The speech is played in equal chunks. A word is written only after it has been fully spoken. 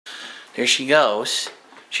There she goes.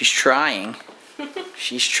 She's trying.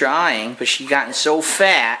 She's trying, but she's gotten so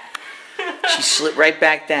fat, she slipped right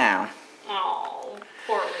back down. Oh,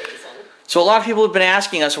 poor Raisin. So a lot of people have been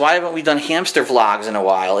asking us, why haven't we done hamster vlogs in a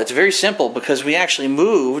while? It's very simple, because we actually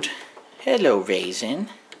moved. Hello, Raisin.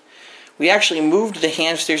 We actually moved the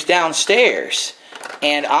hamsters downstairs.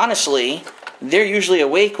 And honestly, they're usually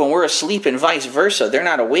awake when we're asleep and vice versa. They're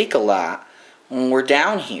not awake a lot when we're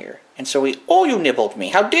down here. And so oh, you nibbled me.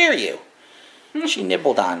 How dare you? She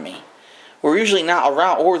nibbled on me. We're usually not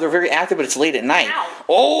around, or they're very active, but it's late at night. Ow.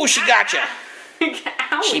 Oh, she got you.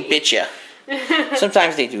 She Owie. bit you.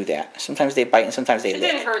 Sometimes they do that. Sometimes they bite and sometimes they lick.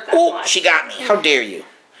 It didn't hurt that Oh, much. she got me. How dare you?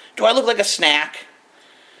 Do I look like a snack?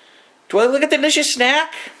 Do I look like a delicious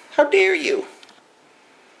snack? How dare you?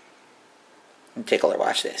 And tickle her.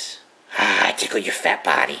 Watch this. Ah, I tickle your fat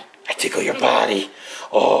body. I tickle your body.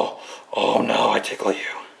 Oh no, I tickle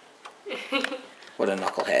you. What a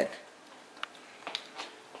knucklehead.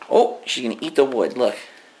 Oh, she's going to eat the wood. Look.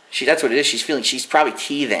 That's what it is. She's probably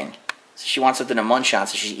teething. So she wants something to munch on,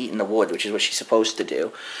 so she's eating the wood, which is what she's supposed to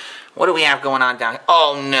do. What do we have going on down here?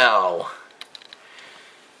 Oh, no.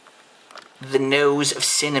 The nose of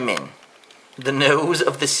Cinnamon. The nose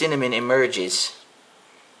of the Cinnamon emerges.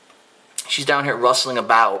 She's down here rustling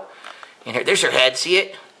about. There's her head. See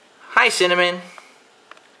it? Hi, Cinnamon.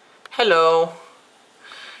 Hello.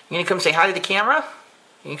 You going to come say hi to the camera?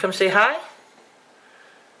 You going to come say hi?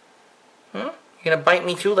 You gonna bite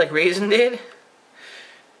me too like Raisin did?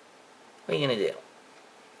 What are you gonna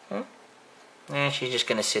do? She's just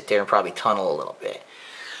gonna sit there and probably tunnel a little bit.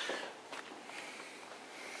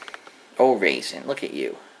 Oh, Raisin, look at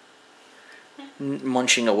you.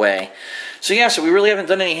 Munching away. So yeah, so we really haven't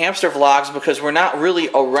done any hamster vlogs because we're not really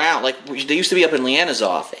around. Like, they used to be up in Leanna's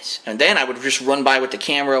office. And then I would just run by with the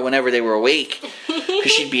camera whenever they were awake.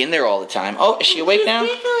 Because she'd be in there all the time. Oh, is she awake now?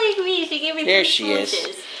 There she is.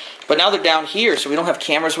 But now they're down here, so we don't have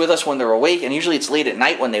cameras with us when they're awake, and usually it's late at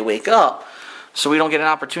night when they wake up, so we don't get an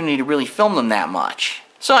opportunity to really film them that much.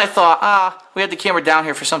 So I thought, we had the camera down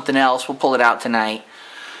here for something else. We'll pull it out tonight.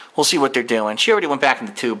 We'll see what they're doing. She already went back in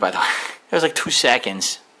the tube, by the way. It was like 2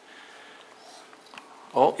 seconds.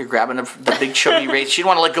 Oh, you're grabbing the big chubby Raisin. She didn't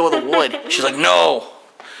want to let go of the wood. She's like, no.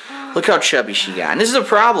 Look how chubby she got. And this is a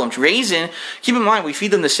problem. Raisin, keep in mind, we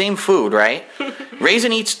feed them the same food, right?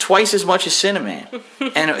 Raisin eats twice as much as Cinnamon.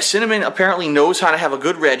 And Cinnamon apparently knows how to have a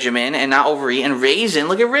good regimen and not overeat. And Raisin,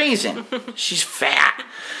 look at Raisin. She's fat.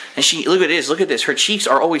 And look at this. Her cheeks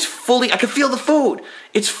are always fully, I can feel the food.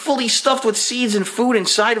 It's fully stuffed with seeds and food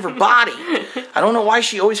inside of her body. I don't know why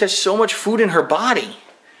she always has so much food in her body.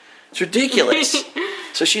 It's ridiculous.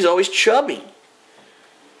 So she's always chubby.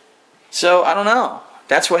 So, I don't know.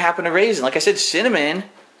 That's what happened to Raisin. Like I said, Cinnamon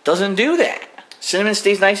doesn't do that. Cinnamon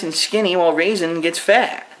stays nice and skinny while Raisin gets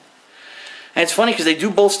fat. And it's funny because they do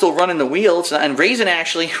both still run in the wheel. And Raisin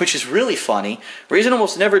actually, which is really funny, Raisin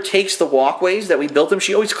almost never takes the walkways that we built them.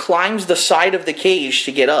 She always climbs the side of the cage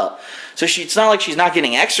to get up. So it's not like she's not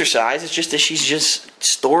getting exercise. It's just that she's just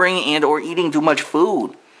storing and or eating too much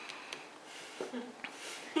food.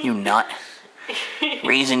 You nut.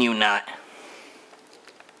 Raisin, you nut.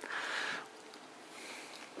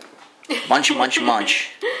 Munch, munch,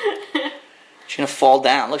 munch. She's going to fall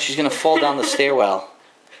down. Look, she's going to fall down the stairwell.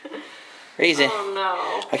 Raisin. Oh,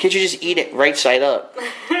 no. Why can't you just eat it right side up?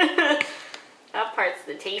 That part's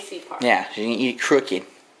the tasty part. Yeah, she's going to eat it crooked.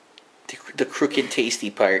 The crooked,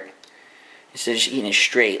 tasty part. Instead of just eating it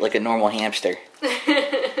straight like a normal hamster.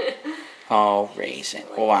 Oh, Raisin.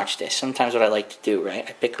 Well, watch this. Sometimes what I like to do, right?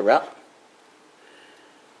 I pick her up.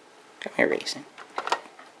 Come here, Raisin.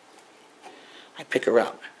 I pick her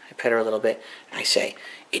up. I pet her a little bit, and I say,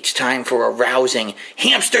 it's time for a rousing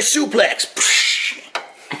hamster suplex.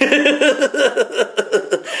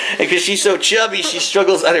 Because she's so chubby, she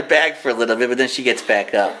struggles on her back for a little bit, but then she gets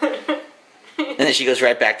back up. And then she goes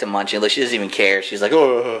right back to munching. Look, she doesn't even care. She's like,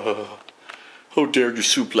 oh, how dare you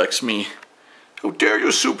suplex me? How dare you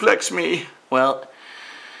suplex me? Well,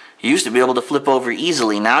 you used to be able to flip over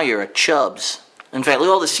easily. Now you're a chubs. In fact, look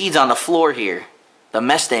at all the seeds on the floor here. The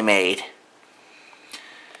mess they made.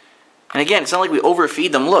 And again, it's not like we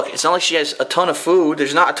overfeed them. Look, it's not like she has a ton of food.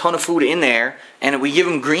 There's not a ton of food in there. And we give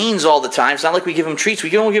them greens all the time. It's not like we give them treats. We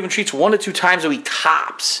can only give them treats 1 to 2 times a week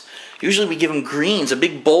tops. Usually we give them greens, a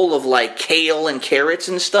big bowl of like kale and carrots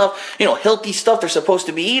and stuff. You know, healthy stuff they're supposed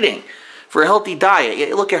to be eating for a healthy diet.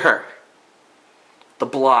 Yeah, look at her. The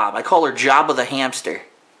blob. I call her Jabba the hamster.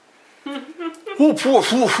 Bring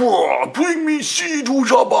me seed,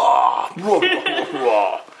 Jabba.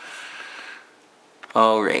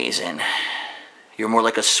 Oh, Raisin. You're more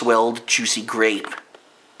like a swelled, juicy grape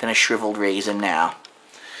than a shriveled raisin now.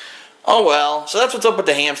 Oh well, so that's what's up with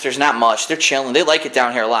the hamsters. Not much. They're chilling. They like it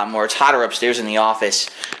down here a lot more. It's hotter upstairs in the office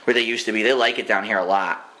where they used to be. They like it down here a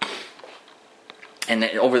lot. And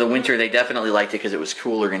over the winter, they definitely liked it because it was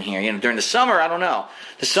cooler in here. You know, during the summer, I don't know.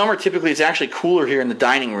 The summer, typically, it's actually cooler here in the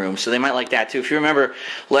dining room, so they might like that too. If you remember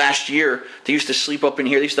last year, they used to sleep up in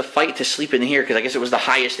here. They used to fight to sleep in here because I guess it was the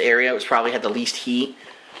highest area. It was probably had the least heat.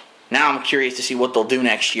 Now I'm curious to see what they'll do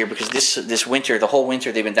next year because this winter, the whole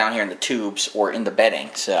winter, they've been down here in the tubes or in the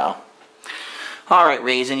bedding. So, all right,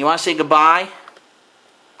 Raisin, you want to say goodbye?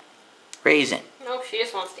 Raisin. No, she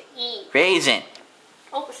just wants to eat. Raisin.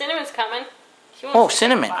 Oh, Cinnamon's coming. She wants Oh, to say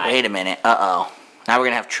Cinnamon. goodbye. Wait a minute. Uh-oh. Now we're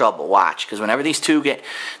going to have trouble. Watch. Because whenever these two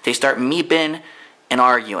they start meeping and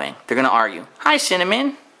arguing. They're going to argue. Hi,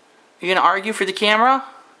 Cinnamon. You're going to argue for the camera?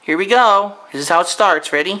 Here we go. This is how it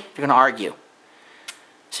starts. Ready? They're going to argue.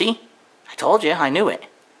 See? I told you. I knew it.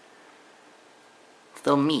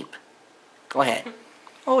 Little meep. Go ahead.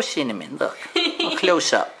 Oh, Cinnamon. Look. A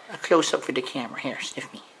close-up. A close-up for the camera. Here,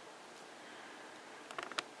 sniff me.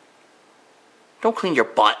 Don't clean your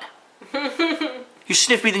butt. You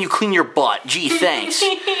sniff me, then you clean your butt. Gee, thanks.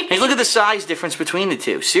 Hey, look at the size difference between the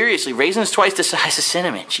two. Seriously, Raisin's twice the size of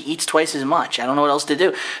Cinnamon. She eats twice as much. I don't know what else to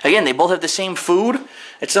do. Again, they both have the same food.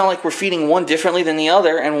 It's not like we're feeding one differently than the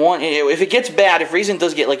other. And one, if it gets bad, if Raisin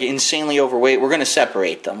does get like insanely overweight, we're going to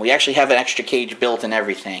separate them. We actually have an extra cage built and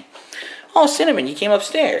everything. Oh, Cinnamon, you came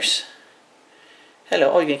upstairs.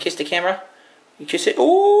 Hello. Oh, you going to kiss the camera? You kiss it?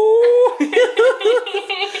 Ooh.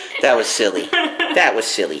 That was silly. That was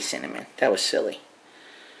silly, Cinnamon. That was silly.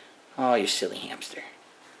 Oh, you silly hamster.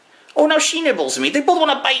 Oh, now she nibbles me. They both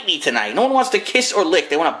want to bite me tonight. No one wants to kiss or lick.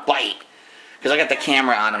 They want to bite. Because I got the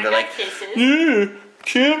camera on them. They're like, no,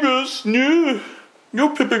 cameras, no.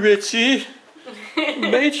 No paparazzi.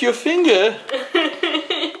 Bite your finger.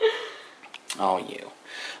 Oh, you.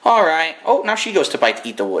 All right. Oh, now she goes to bite to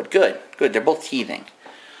eat the wood. Good. Good. They're both teething.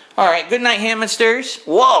 All right. Good night, hamsters.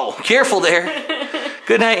 Whoa. Careful there.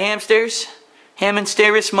 Good night, hamsters.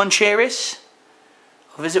 Hamsteris muncheris.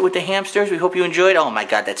 A visit with the hamsters. We hope you enjoyed. Oh my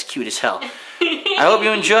God, that's cute as hell. I hope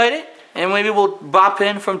you enjoyed it. And maybe we'll bop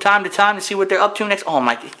in from time to time to see what they're up to next. Oh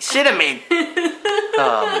my, Cinnamon.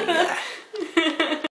 Oh my God.